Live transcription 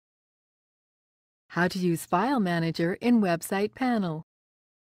How to use File Manager in Website Panel.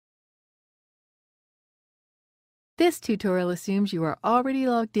 This tutorial assumes you are already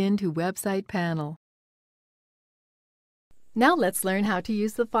logged in to Website Panel. Now let's learn how to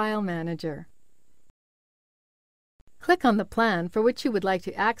use the File Manager. Click on the plan for which you would like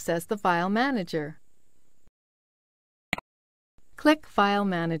to access the File Manager. Click File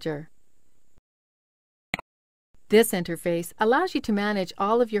Manager. This interface allows you to manage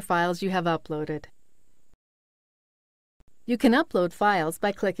all of your files you have uploaded. You can upload files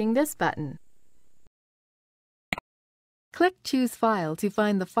by clicking this button. Click Choose File to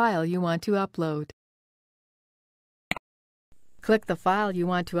find the file you want to upload. Click the file you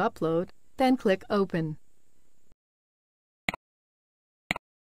want to upload, then click Open.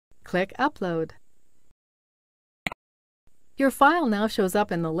 Click Upload. Your file now shows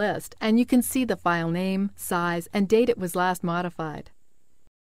up in the list, and you can see the file name, size, and date it was last modified.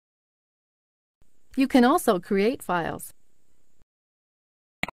 You can also create files.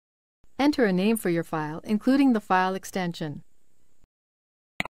 Enter a name for your file, including the file extension.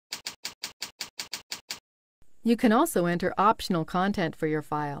 You can also enter optional content for your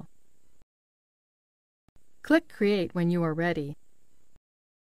file. Click Create when you are ready.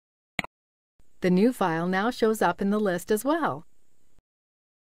 The new file now shows up in the list as well.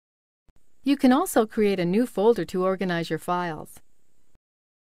 You can also create a new folder to organize your files.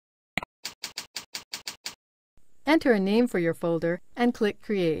 Enter a name for your folder and click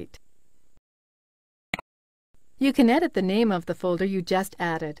Create. You can edit the name of the folder you just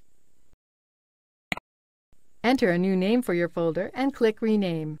added. Enter a new name for your folder and click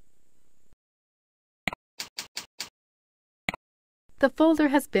Rename. The folder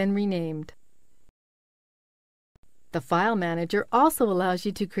has been renamed. The File Manager also allows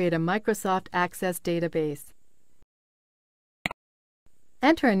you to create a Microsoft Access database.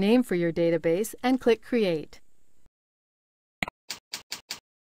 Enter a name for your database and click Create.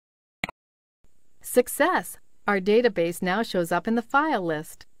 Success! Our database now shows up in the file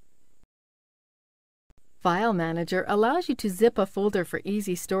list. File Manager allows you to zip a folder for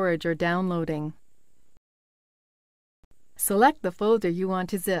easy storage or downloading. Select the folder you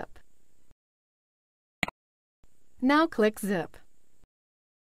want to zip. Now click Zip.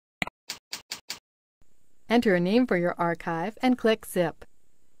 Enter a name for your archive and click Zip.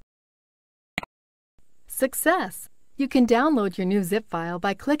 Success! You can download your new zip file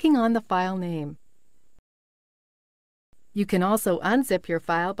by clicking on the file name. You can also unzip your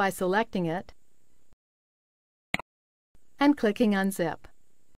file by selecting it and clicking Unzip.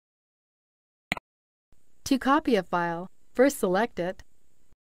 To copy a file, first select it,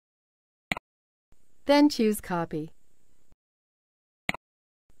 then choose Copy.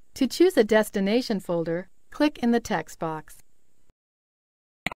 To choose a destination folder, click in the text box.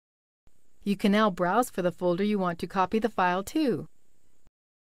 You can now browse for the folder you want to copy the file to.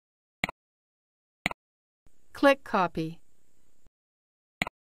 Click Copy.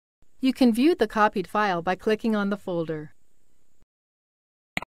 You can view the copied file by clicking on the folder.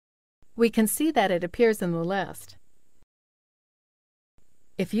 We can see that it appears in the list.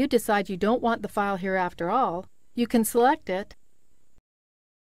 If you decide you don't want the file here after all, you can select it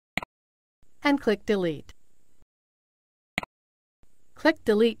and click Delete. Click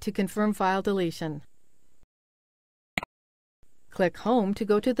Delete to confirm file deletion. Click Home to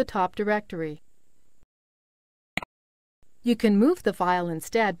go to the top directory. You can move the file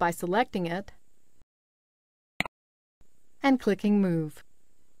instead by selecting it and clicking Move.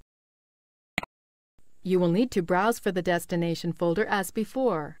 You will need to browse for the destination folder as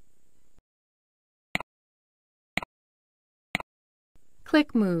before.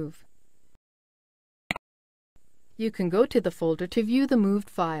 Click Move. You can go to the folder to view the moved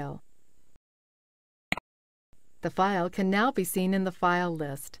file. The file can now be seen in the file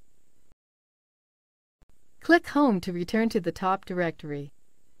list. Click Home to return to the top directory.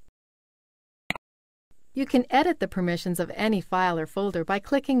 You can edit the permissions of any file or folder by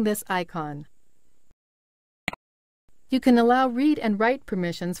clicking this icon. You can allow read and write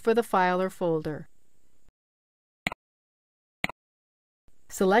permissions for the file or folder.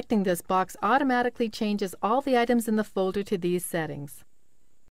 Selecting this box automatically changes all the items in the folder to these settings.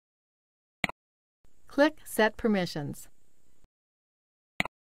 Click Set Permissions.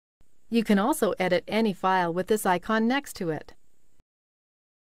 You can also edit any file with this icon next to it.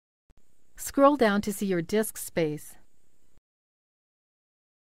 Scroll down to see your disk space.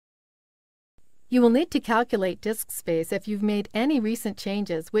 You will need to calculate disk space if you've made any recent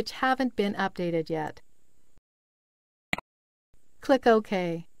changes which haven't been updated yet. Click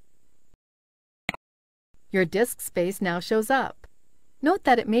OK. Your disk space now shows up. Note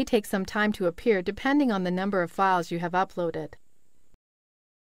that it may take some time to appear depending on the number of files you have uploaded.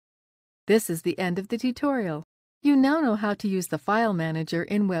 This is the end of the tutorial. You now know how to use the File Manager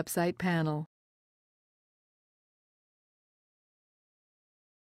in Website Panel.